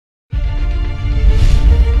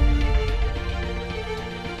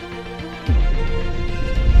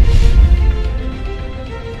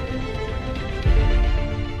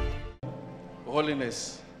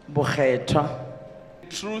Holiness. bokgethwa.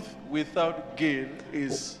 Truth without gain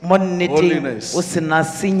is Mo nneteng holiness. o sena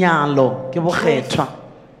senyalo ke bokgethwa.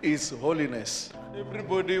 Is holiness.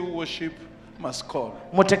 Everybody who worship must call.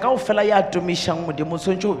 Motho kaofela ya atumisang Modimo o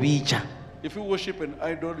tshwanetse ho bitsa. If you worship an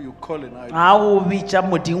idol, you call an idol. Ha o bitsa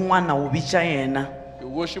modingwana o bitsa yena. You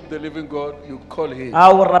worship the living God, you call him. Ha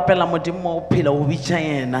o rapela Modimo o phela o bitsa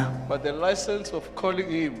yena. But the license of calling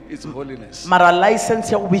him is holiness. Mara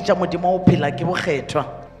license ya go bitsa Modimo o phela ke bokgethwa.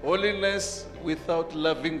 Holiness without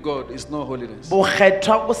loving God is no holiness.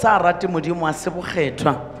 Bokgethwa go sa rate Modimo a se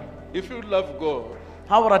bokgethwa. If you love God,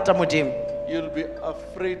 Ha o rata Modimo you'll be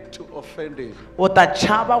afraid to offend him. o ta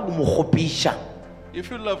tshaba go mo gopisha. If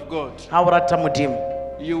you love God, Ha o rata Modimo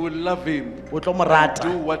you will love him, o tlo mo do rata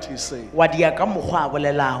what he says. wa dia ka mokgwa a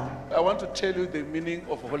bolelago. I want to tell you the meaning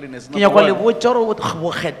of holiness. Ke nyaka le Number one, botsa gore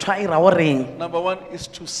bokgethwa e ra o reng. number one is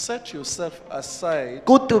to set yourself aside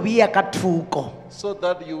Ko tobia ka thuko so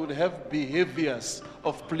that you will have behaviors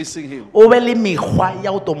of pleasing him. o be le mekgwa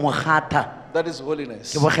ya go to mo gata. That is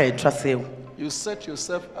holiness. Ke bokgethwa seo. You set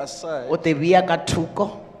yourself aside O te bia ka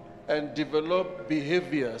thuko and develop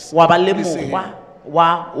behaviors wa ba of le pleasing him. mokgwa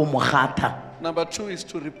wa o mo gata. Number two is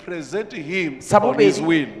to represent him Sa on his bobedi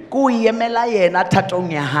will. ko emela yena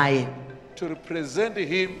thatong ya hae. To represent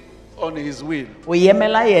him on his will. O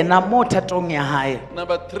emela yena mo thatong ya hae.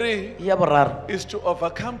 Number three Ya boraro is to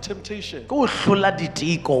overcome temptation. ke o hlola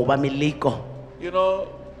ditiko ba meleko. You know,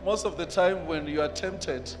 most of the time when you are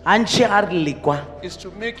tempted, Antše ga re lekwa is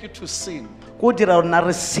to make you to sin ko dira rona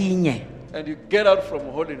re senye and you get out from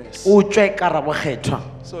holiness. o tswe ka ra bokgethwa.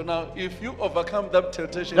 So now, if you overcome that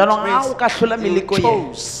temptation, Jaanong ga o ka it hlola means meleko you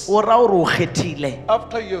ye chose. o ra ore o kgethile.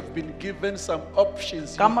 After you have been given some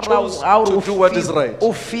options, Ka you morago chose ga ore to do what is right.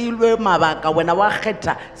 o filwe mabaka wena wa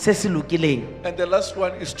kgetha se se lokileng. And the last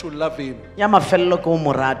one is to love him. Ya mafelelo ke o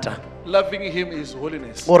mo rata. Loving him is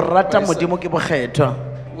holiness. O rata My son, Modimo ke bokgethwa.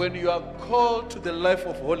 when you are called to the life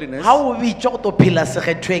of holiness, Ha o bitswa go to phela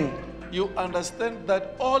sekgethweng you understand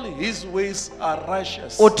that all his ways are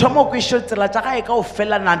righteous, o thoma o kwešiše tsela tša gae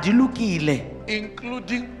kaofela na di lokile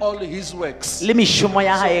including all his works. le mešomo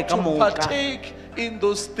ya gae So ka to moka. partake in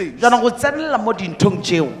those things, Jaanong go tsenelela mo dinthong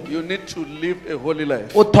tšeo you need to live a holy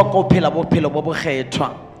life. o thoka o phela bophelo bo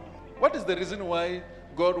bokgethwa. What is the reason why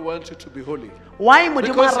God wants you to be holy? Why Modimo a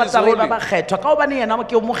Because he's rata re ba holy. bakgethwa ka gobane yena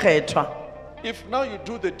ke o mokgethwa. If now you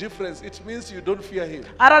do the difference, it means you don't fear him.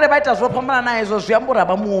 Arali ba ita zwo phambana na hezwo zwi amba uri a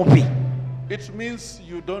ba mufhi, It means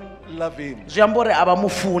you don't love him. zwi amba uri a ba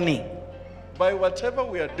mufuni. By whatever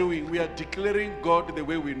we are doing, we are declaring God the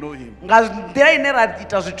way we know him. Nga nḓila ine ra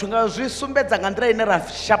ita zwithu ngayo zwi sumbedza nga nḓila ine ra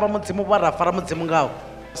shapa mudzimu vha ra fara mudzimu ngayo.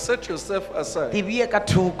 Set yourself aside. Ḓivhie ka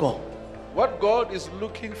thuko. What God is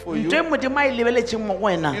looking for you Ntwe Modimo a e lebeletseng mo go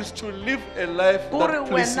wena is to live a life ke gore that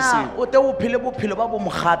pleases wena him. o te o phele bophelo ba bo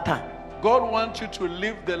mogata. God wants you to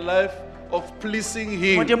live the life of pleasing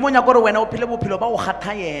him. Modimo o nyaka gore wena o phele bophelo ba go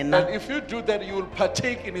gata yena. And if you do that, you will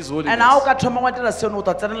partake in his And holiness. ha o ka thoma wa dira seno o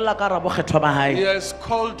tla tsenelela ka ra bokgethwa ba He hae. has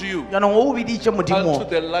called you Jaanong o biditse unto Modimo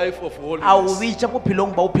the life of a o holiness. bitse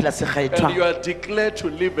bophelong ba o phela And you sekgethwa. are declared to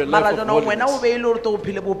live a Mara life of jaanong wena o holiness. beile gore to o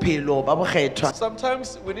phele bophelo ba bokgethwa.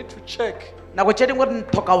 Sometimes we need to check. Nako tše dingwe re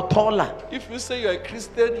tlhoka o thola. If you say you're a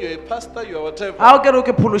Christian, you're a pastor, you're whatever. Ha o kere o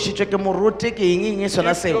ke phološitšwe ke moruti ke eng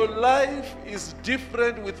sona If seo. your life is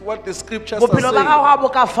different with what the scriptures are Bophelo ba gago saying, ga bo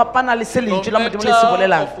ka fapana le se no lentšu la matter Modimo le se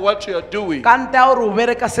bolelang. of what you are doing, Ka nta ya gore o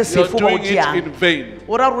bereka se you're sefo ba o doing it in tšeang. vain.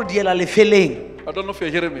 O ra gore o diela lefeleng. I don't know if you're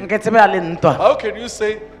hearing me. Nke tsebe a le ntwa. How can you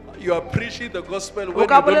say you are preaching the gospel O when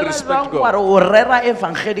ka you don't bolela respect jwang gore God? o rera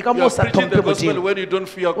evangeli ka You mo o are sa preaching tlhomphe the gospel Modimo. when you don't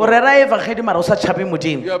fear O God. rera evangeli mara o sa tšhabe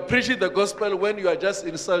Modimo. You are preaching the gospel when you are just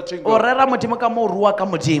insulting O God. rera Modimo ka mo o rua ka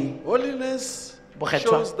Modimo. Holiness Bokgethwa.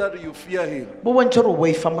 shows that you fear him. Bo bontšhe gore o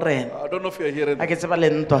boifa morena. I don't know if you're hearing A me. ke tseba le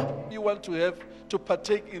ntwa. You want to have to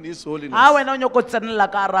partake in his holiness. Ha wena o nyaka o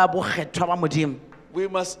tsenelela ka ra bokgethwa ba Modimo. We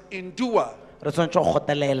must endure Re tshwanetse go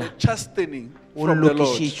gotelela chastening o from the Lord.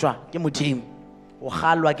 lokišišwa ke Modimo. O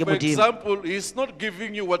galwa ke For Modimo. example, he's not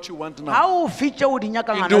giving you what you want now. Ha o fitše o di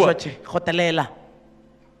nyaka ngwana Endure. jwatše gotelela.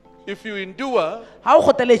 If you endure, Ha o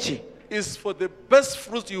goteletše is for the best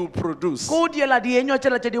fruit you will produce. ko o diela dienyo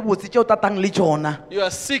tšela tše di botse tše o tatang le tšona. You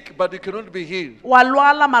are sick, but you cannot be healed. Wa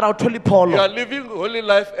lwala mara o thole You pholo. are living holy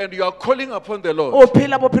life and you are calling upon the O Lord.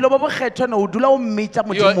 phela bophelo bo bokgethwa ne o dula o mmitša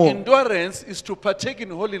Your Modimo. endurance is to partake in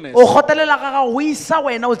holiness. O gotelela ga gago o isa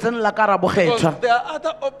wena o tsenelela ka ra Because bokgethwa. there are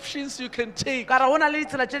other options you can take. Ka ra go na le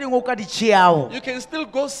ditsela tše dingwe o ka di tšeago. You can still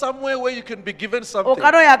go somewhere where you can be given O something. ka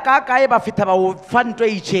no ya ka kae ba feta ba o fa ntho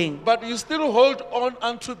e itšeng. But you still hold on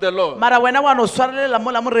unto the Lord. mara wena wa no swaralela mo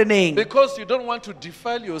la moreneng because you don't want to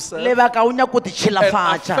defile yourself lebaka o nya go and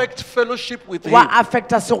tshelafatsa affect fellowship with wa him.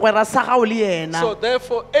 affecta segwera sa gago le yena So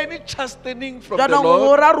therefore, any chastening from the jaanong Lord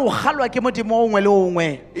o ra re o galwa ke modimo o ngwe le o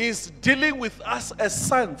ngwe is dealing with us as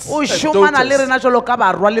sons o and šomana le daughters. rena jalo ka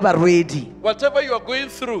barwa le barwedi Whatever you are going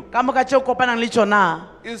through ka moka tšeo kopanang le tšona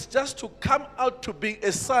is just to come out to be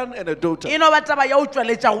a son and a daughter. e no ba taba ya o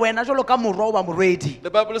tšweletša wena jalo ka morwa o ba morwedi The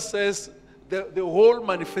Bible says the whole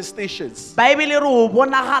manifestations, baebele re o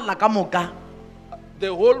bonagala ka moka the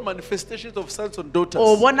whole manifestations of sons and daughters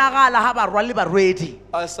o bonagala ga barwa le barwedi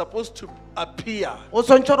are supposed to appear o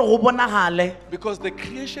tshwanetse gore go bonagale because the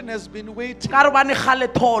creation has been waiting. ka re bane gale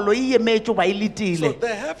tholo e emetšo ba e So letile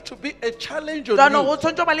there have to be a challenge on jaanong you o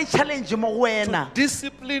tshwanetse ba le challenge mo go wena to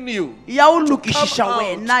discipline you ya o come lokišiša out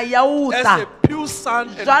wena ya o as tla a pure son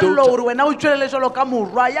and jalo daughter. gore wena o tšwelele jalo ka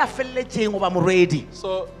morwa ya feleletšeng goba morwedi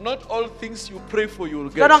So not all things you pray for you will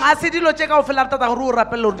get. jaanong a se dilo tše kao fela re tata gore o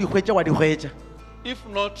rapelele gore di hwetše wa di hwetša If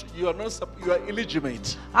not, you are you are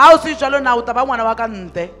illegitimate. ga o se jalo na o taba ngwana wa ka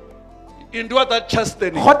nte Endure that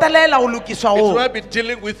chastening. kgotelela go lokišwa It o might be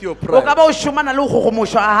dealing with your o ka pride. ba o šomana le go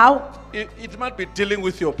kgogomošwa a gago It might be dealing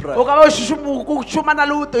with your pride. o ka ba o šomana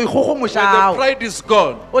le o te ikgogomoša When the gago pride is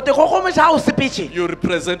gone, o te kgogomoša ga o sepetše you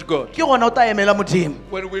represent God. ke gona o ta emela modimo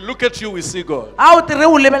When we look at you, we see God. ga o te re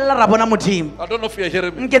o lebelela ra bona modimo I don't know if you're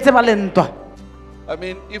hearing me. nke tseba le ntwa I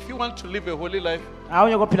mean, if you want to live a holy life, ga o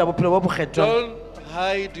nyako phela bophelo bo bokgethwa don't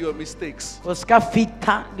hide your mistakes. o se ka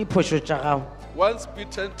fitha diphošo tša gago Once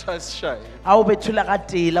bitten, twice shy. ga o bethola ga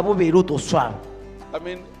tela bobedi o to swaba I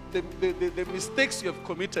mean, the mistakes you have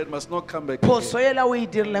committed must not come back phoso again. ela o e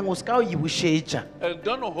dirileng o se ka o e bušetša And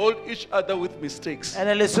don't hold each other with mistakes.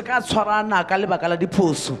 ande le se ka tshwarana ka lebaka la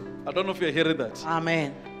diphoso I don't know if you're hearing that.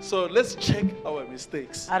 amen So let's check our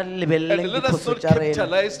mistakes. a re And lebeleleng let us diphoso not tša rena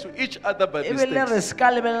capitalize to each other by ebile re mistakes. se ka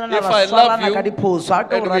lebelelana If ra I love swarana you ka diphoso ga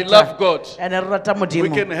ke o and we love rata God, ande re rata we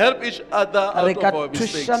modimo can help each other re out ka of our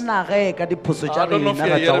mistakes. thušanage ka diphoso I tša don't know rena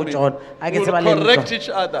if ra you're tša hearing go me. tšona ga We ke tseba will le correct ntwa each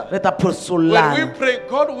other. re ta When we phosolana pray,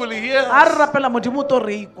 God will hear a re us. rapela modimo o to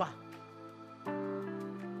re ikwa